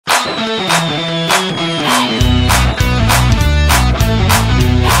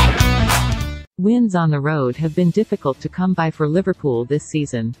Wins on the road have been difficult to come by for Liverpool this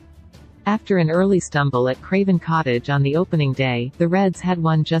season. After an early stumble at Craven Cottage on the opening day, the Reds had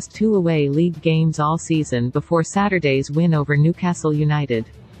won just 2 away league games all season before Saturday's win over Newcastle United.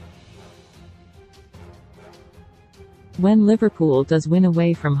 When Liverpool does win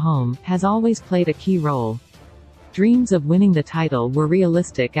away from home, has always played a key role. Dreams of winning the title were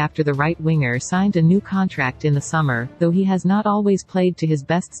realistic after the right winger signed a new contract in the summer, though he has not always played to his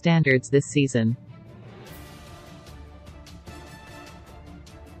best standards this season.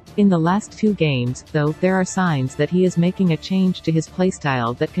 In the last 2 games, though, there are signs that he is making a change to his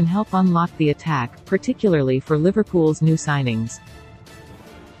playstyle that can help unlock the attack, particularly for Liverpool's new signings.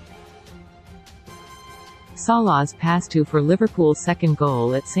 Salah's pass for Liverpool's second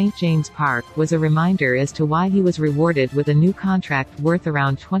goal at St James Park was a reminder as to why he was rewarded with a new contract worth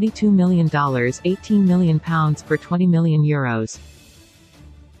around $22 million, £18 million per €20 million.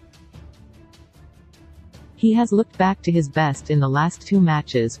 He has looked back to his best in the last 2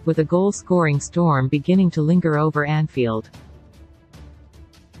 matches, with a goal-scoring storm beginning to linger over Anfield.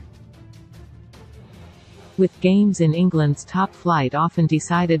 With games in England's top flight often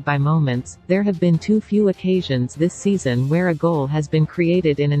decided by moments, there have been too few occasions this season where a goal has been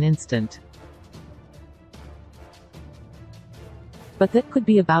created in an instant. But that could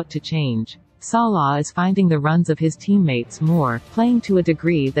be about to change. Salah is finding the runs of his teammates more, playing to a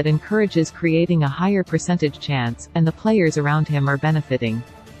degree that encourages creating a higher percentage chance, and the players around him are benefiting.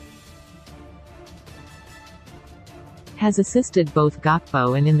 Has assisted both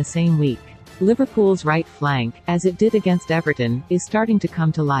Gakpo and in the same week. Liverpool's right flank, as it did against Everton, is starting to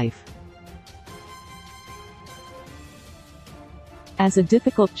come to life. As a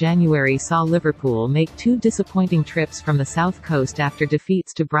difficult January saw Liverpool make 2 disappointing trips from the South Coast after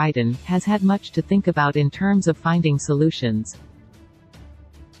defeats to Brighton, has had much to think about in terms of finding solutions.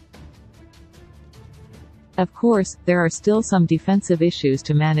 Of course, there are still some defensive issues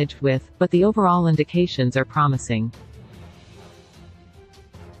to manage with, but the overall indications are promising.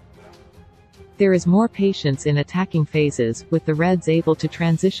 There is more patience in attacking phases, with the Reds able to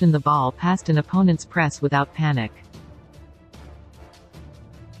transition the ball past an opponent's press without panic.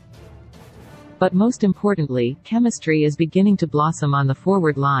 But most importantly, chemistry is beginning to blossom on the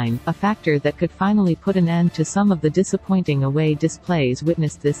forward line, a factor that could finally put an end to some of the disappointing away displays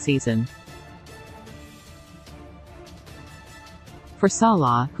witnessed this season. For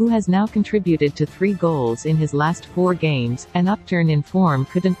Salah, who has now contributed to 3 goals in his last 4 games, an upturn in form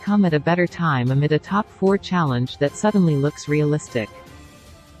couldn't come at a better time amid a top 4 challenge that suddenly looks realistic.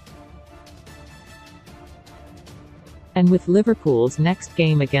 And with Liverpool's next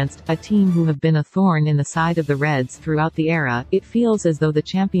game against a team who have been a thorn in the side of the Reds throughout the era, it feels as though the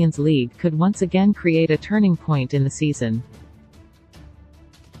Champions League could once again create a turning point in the season.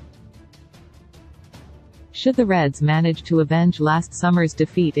 Should the Reds manage to avenge last summer's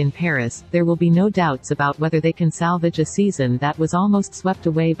defeat in Paris, there will be no doubts about whether they can salvage a season that was almost swept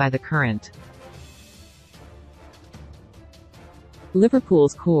away by the current.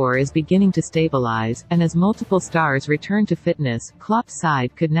 Liverpool's core is beginning to stabilise, and as multiple stars return to fitness, Klopp's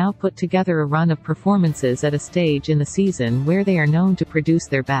side could now put together a run of performances at a stage in the season where they are known to produce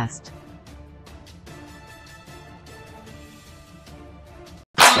their best.